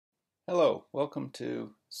Hello, welcome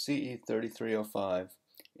to CE 3305,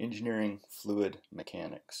 Engineering Fluid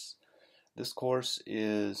Mechanics. This course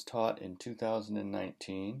is taught in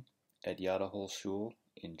 2019 at Hochschule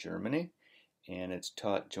in Germany, and it's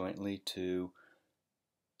taught jointly to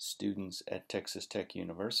students at Texas Tech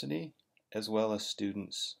University, as well as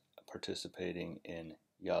students participating in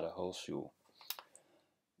Hochschule.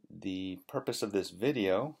 The purpose of this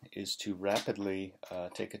video is to rapidly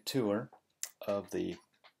take a tour of the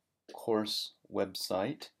course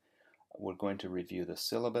website. We're going to review the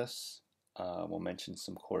syllabus. We'll mention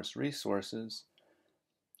some course resources,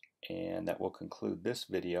 and that will conclude this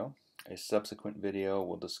video. A subsequent video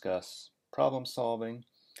will discuss problem solving,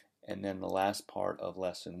 and then the last part of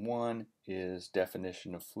lesson 1 is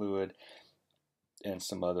definition of fluid and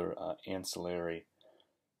some other ancillary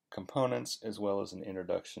components, as well as an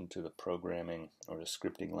introduction to the programming or the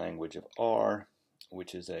scripting language of R,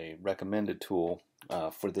 which is a recommended tool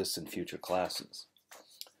for this and future classes.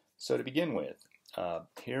 So to begin with,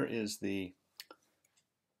 here is the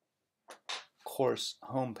course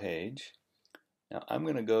homepage. Now I'm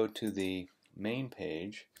going to go to the main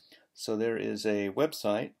page. So there is a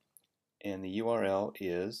website, and the URL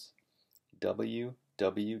is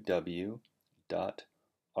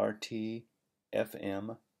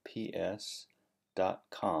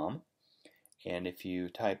www.rtfmps.com. And if you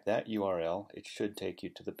type that URL, it should take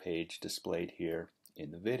you to the page displayed here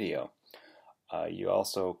in the video. You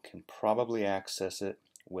also can probably access it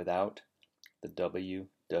without the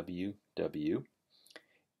www.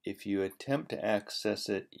 If you attempt to access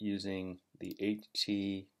it using the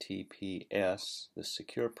HTTPS, the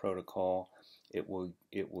secure protocol, it will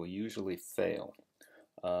usually fail.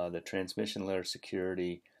 The transmission layer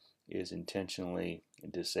security is intentionally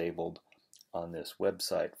disabled on this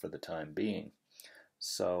website for the time being.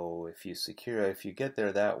 So if you get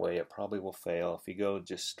there that way, it probably will fail. If you go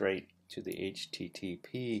just straight to the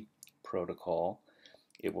HTTP protocol,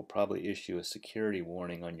 it will probably issue a security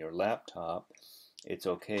warning on your laptop. It's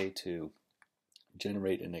okay to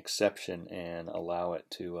generate an exception and allow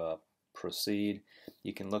it to proceed.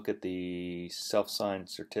 You can look at the self-signed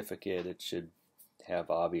certificate. It should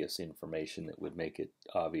have obvious information that would make it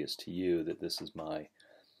obvious to you that this is my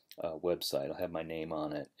website. I'll have my name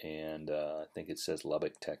on it, and I think it says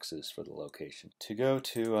Lubbock, Texas for the location. To go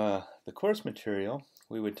to the course material,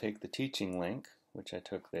 we would take the teaching link, which I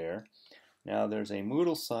took there. Now there's a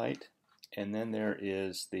Moodle site, and then there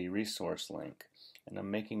is the resource link. And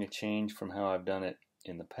I'm making a change from how I've done it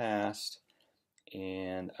in the past,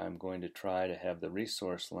 and I'm going to try to have the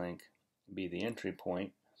resource link be the entry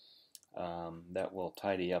point. That will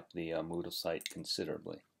tidy up the Moodle site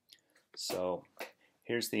considerably. So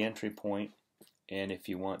here's the entry point, and if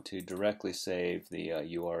you want to directly save the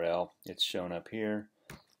URL, it's shown up here,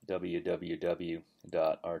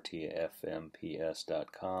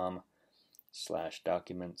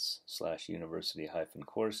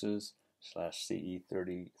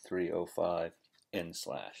 n/.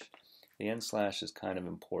 The n/ is kind of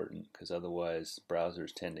important because otherwise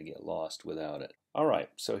browsers tend to get lost without it. Alright,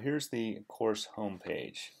 so here's the course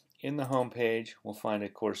homepage. In the homepage, we'll find a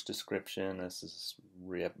course description. This is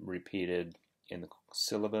repeated in the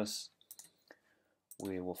syllabus.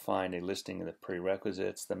 We will find a listing of the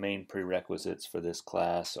prerequisites. The main prerequisites for this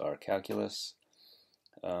class are calculus.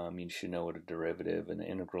 You should know what a derivative and an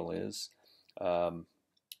integral is. A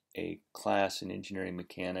class in engineering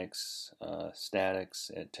mechanics,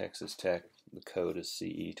 statics at Texas Tech. The code is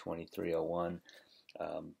CE 2301.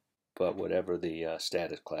 But whatever the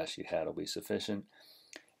status class you had will be sufficient.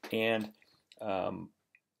 And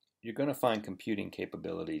you're going to find computing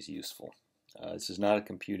capabilities useful. This is not a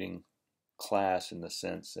computing class in the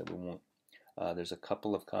sense that we won't. There's a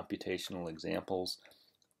couple of computational examples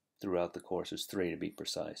throughout the course. There's 3 to be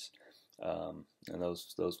precise, and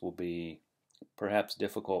those will be perhaps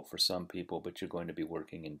difficult for some people, but you're going to be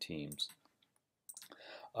working in teams.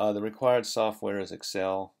 The required software is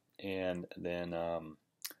Excel, and then I'm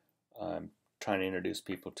trying to introduce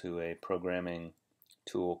people to a programming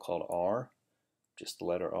tool called R, just the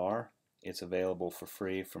letter R. It's available for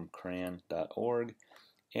free from cran.org,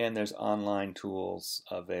 and there's online tools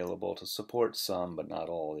available to support some but not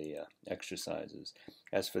all the exercises.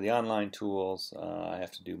 As for the online tools, I have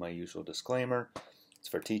to do my usual disclaimer. It's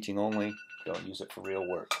for teaching only. Don't use it for real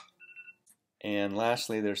work. And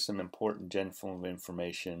lastly, there's some important general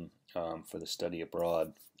information for the study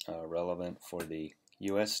abroad relevant for the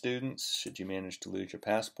U.S. students should you manage to lose your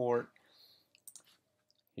passport.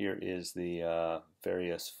 Here is the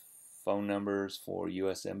various phone numbers for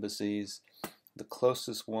U.S. embassies. The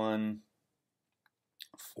closest one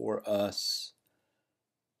for us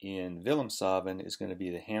in Wilhelmshaven is going to be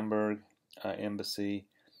the Hamburg embassy.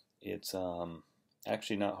 It's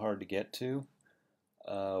actually not hard to get to.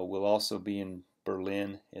 We'll also be in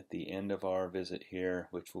Berlin at the end of our visit here,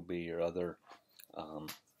 which will be your other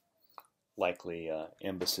likely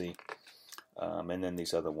embassy. And then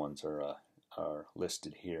these other ones are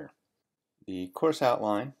listed here. The course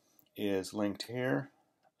outline is linked here.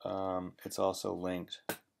 It's also linked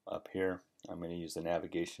up here. I'm going to use the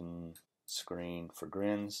navigation screen for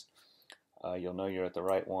grins. You'll know you're at the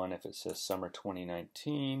right one if it says summer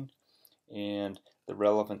 2019, and the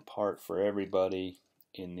relevant part for everybody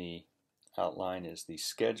in the outline is the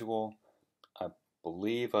schedule. I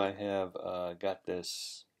believe I have got the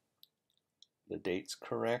dates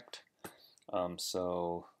correct.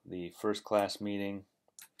 So the first class meeting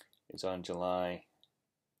is on July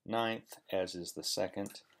 9th, as is the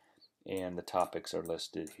second, and the topics are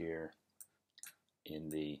listed here in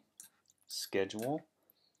the schedule.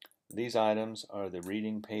 These items are the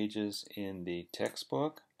reading pages in the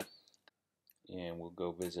textbook, and we'll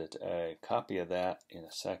go visit a copy of that in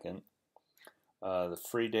a second. The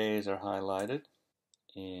free days are highlighted,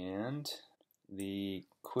 and the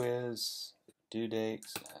quiz due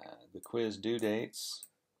dates,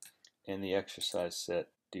 and the exercise set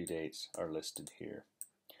due dates are listed here.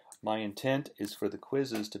 My intent is for the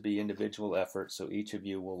quizzes to be individual efforts, so each of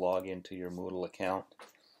you will log into your Moodle account,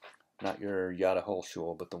 not your Yada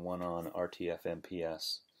Hochschule, but the one on RTF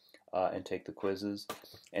MPS, and take the quizzes.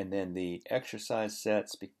 And then the exercise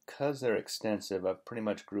sets, because they're extensive, I've pretty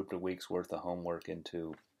much grouped a week's worth of homework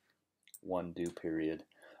into one due period.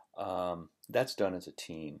 That's done as a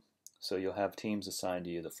team. So you'll have teams assigned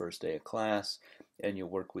to you the first day of class, and you'll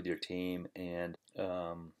work with your team, and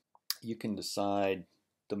you can decide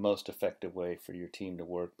the most effective way for your team to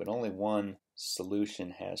work, but only one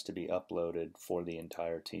solution has to be uploaded for the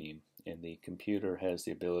entire team, and the computer has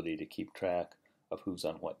the ability to keep track of who's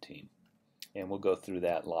on what team. And we'll go through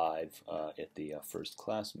that live at the first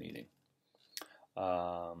class meeting.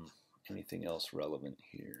 Anything else relevant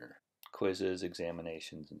here? Quizzes,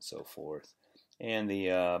 examinations, and so forth. And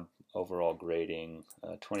the overall grading,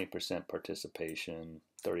 20% participation,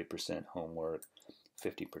 30% homework,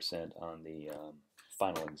 50% on the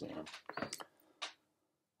final exam.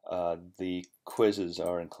 The quizzes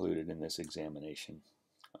are included in this examination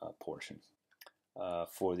portion.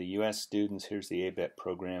 For the U.S. students, here's the ABET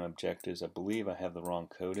program objectives. I believe I have the wrong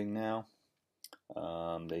coding now.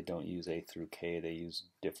 They don't use A through K, they use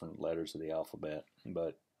different letters of the alphabet,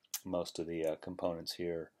 but most of the components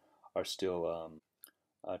here are still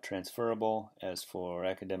transferable. As for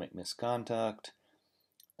academic misconduct,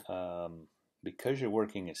 because you're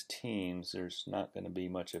working as teams, there's not going to be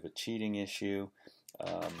much of a cheating issue,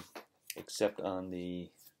 except on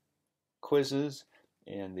the quizzes,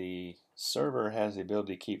 and the server has the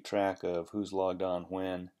ability to keep track of who's logged on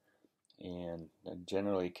when, and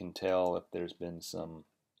generally can tell if there's been some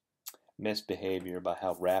misbehavior by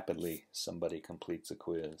how rapidly somebody completes a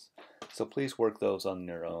quiz. So please work those on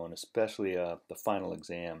your own, especially the final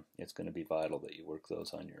exam. It's going to be vital that you work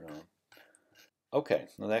those on your own. Okay,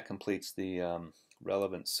 well that completes the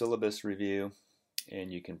relevant syllabus review,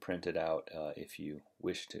 and you can print it out if you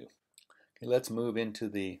wish to. Okay, let's move into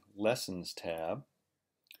the Lessons tab.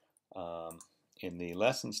 In the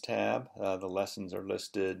Lessons tab, the lessons are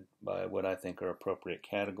listed by what I think are appropriate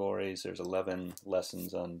categories. There's 11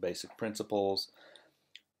 lessons on basic principles,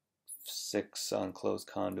 6 on closed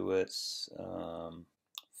conduits,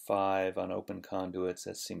 5 on open conduits.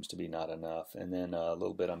 That seems to be not enough. And then a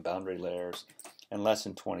little bit on boundary layers. And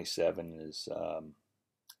lesson 27 is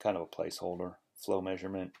kind of a placeholder, flow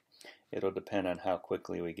measurement. It'll depend on how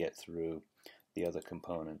quickly we get through the other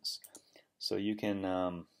components. So you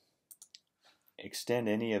can extend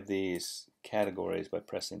any of these categories by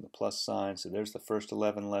pressing the plus sign. So there's the first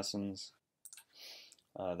 11 lessons,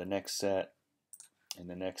 the next set, and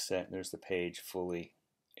the next set. There's the page fully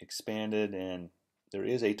expanded, and there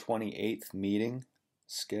is a 28th meeting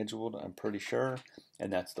scheduled, I'm pretty sure,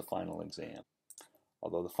 and that's the final exam.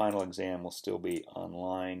 Although the final exam will still be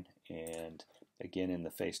online, and again in the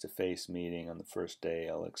face-to-face meeting on the first day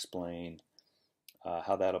I'll explain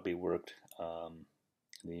how that'll be worked.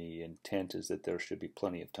 The intent is that there should be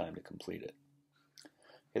plenty of time to complete it.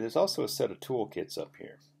 Okay, there's also a set of toolkits up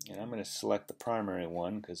here, and I'm going to select the primary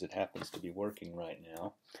one because it happens to be working right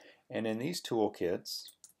now. And in these toolkits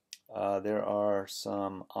there are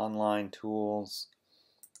some online tools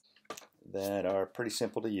that are pretty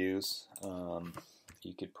simple to use.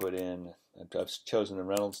 You could put in, I've chosen the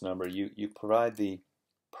Reynolds number. You provide the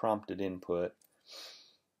prompted input.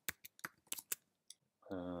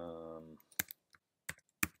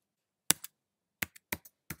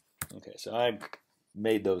 Okay, so I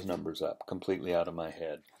made those numbers up completely out of my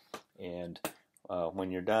head. And when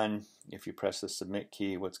you're done, if you press the submit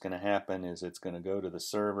key, what's going to happen is it's going to go to the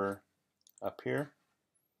server up here,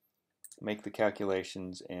 make the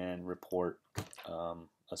calculations, and report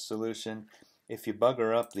a solution. If you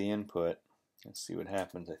bugger up the input, let's see what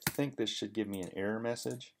happens. I think this should give me an error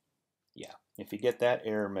message. Yeah, if you get that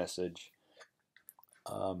error message,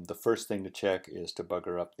 the first thing to check is to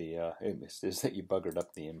bugger up the is that you buggered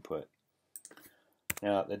up the input.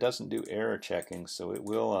 Now it doesn't do error checking, so it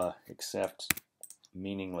will accept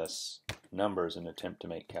meaningless numbers and attempt to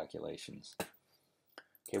make calculations.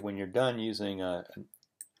 Okay, when you're done using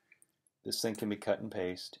this thing can be cut and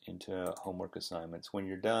paste into homework assignments. When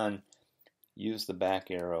you're done, use the back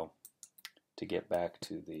arrow to get back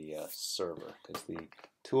to the server, because the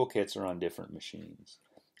toolkits are on different machines.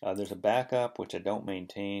 There's a backup, which I don't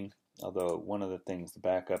maintain, although one of the things the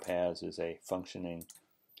backup has is a functioning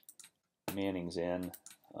Manning's N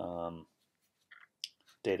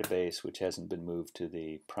database, which hasn't been moved to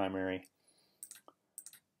the primary.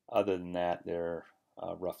 Other than that, they're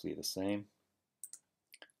roughly the same.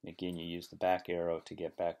 Again, you use the back arrow to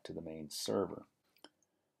get back to the main server.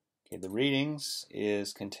 Okay, the readings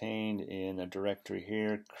is contained in a directory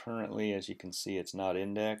here. Currently, as you can see, it's not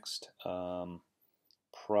indexed.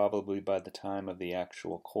 Probably by the time of the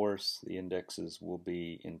actual course, the indexes will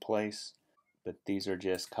be in place. But these are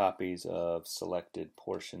just copies of selected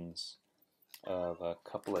portions of a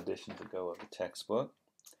couple editions ago of the textbook.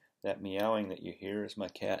 That meowing that you hear is my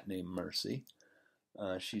cat named Mercy.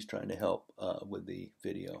 She's trying to help with the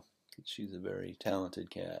video. She's a very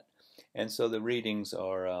talented cat. And so the readings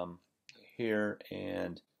are here,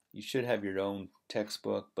 and you should have your own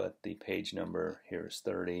textbook, but the page number here is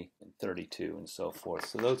 30 and 32 and so forth.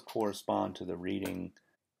 So those correspond to the reading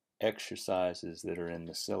exercises that are in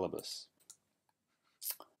the syllabus.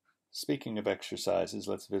 Speaking of exercises,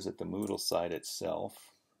 let's visit the Moodle site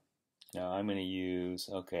itself. Now I'm going to use,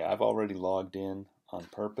 okay, I've already logged in on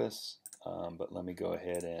purpose, but let me go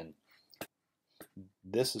ahead and,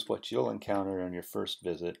 this is what you'll encounter on your first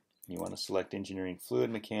visit. You want to select Engineering Fluid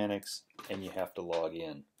Mechanics, and you have to log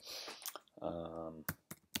in. Now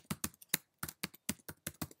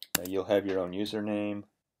you'll have your own username.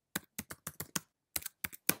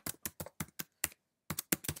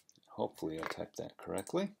 Hopefully I typed that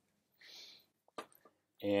correctly.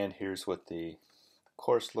 And here's what the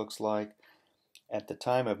course looks like. At the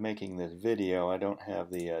time of making this video, I don't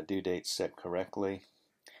have the due date set correctly,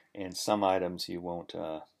 and some items you won't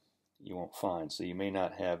find. So you may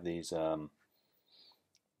not have these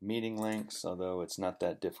meeting links, although it's not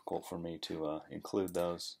that difficult for me to include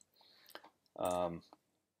those. There'll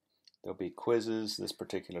be quizzes. This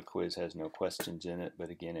particular quiz has no questions in it,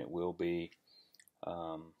 but again, it will be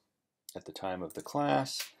at the time of the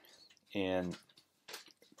class. And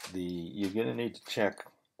you're going to need to check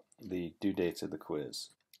the due dates of the quiz.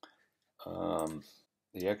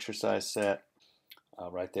 The exercise set,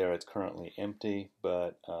 right there, it's currently empty,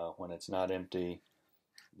 but when it's not empty,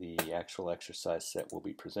 the actual exercise set will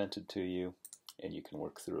be presented to you, and you can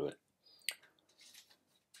work through it.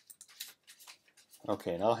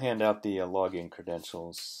 Okay, and I'll hand out the login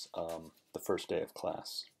credentials the first day of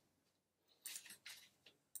class.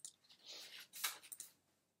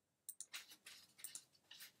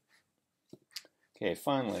 Okay,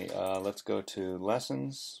 finally, let's go to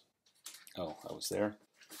lessons. Oh, I was there.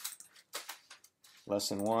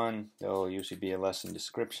 Lesson 1, there will usually be a lesson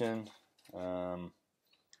description.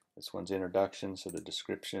 This one's introduction, so the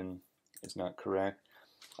description is not correct.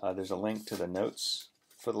 There's a link to the notes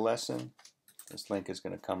for the lesson. This link is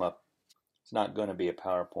going to come up. It's not going to be a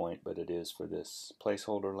PowerPoint, but it is for this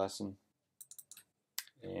placeholder lesson.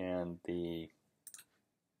 And the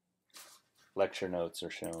lecture notes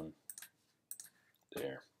are shown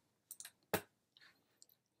there.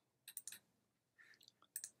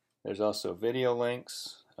 There's also video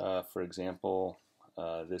links. For example,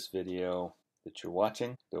 this video that you're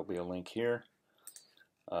watching, there'll be a link here.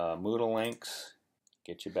 Moodle links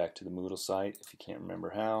get you back to the Moodle site if you can't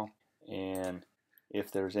remember how. And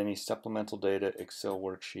if there's any supplemental data, Excel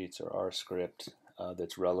worksheets, or R script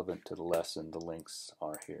that's relevant to the lesson, the links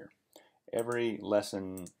are here. Every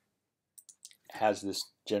lesson has this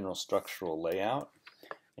general structural layout,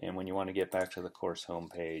 and when you want to get back to the course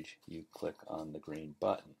homepage, you click on the green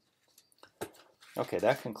button. Okay,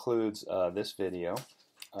 that concludes this video.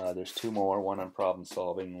 There's two more, one on problem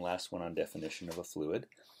solving, the last one on definition of a fluid,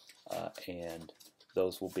 and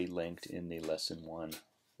those will be linked in the lesson 1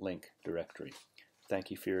 link directory. Thank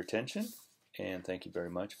you for your attention, and thank you very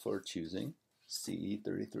much for choosing CE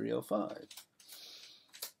 3305.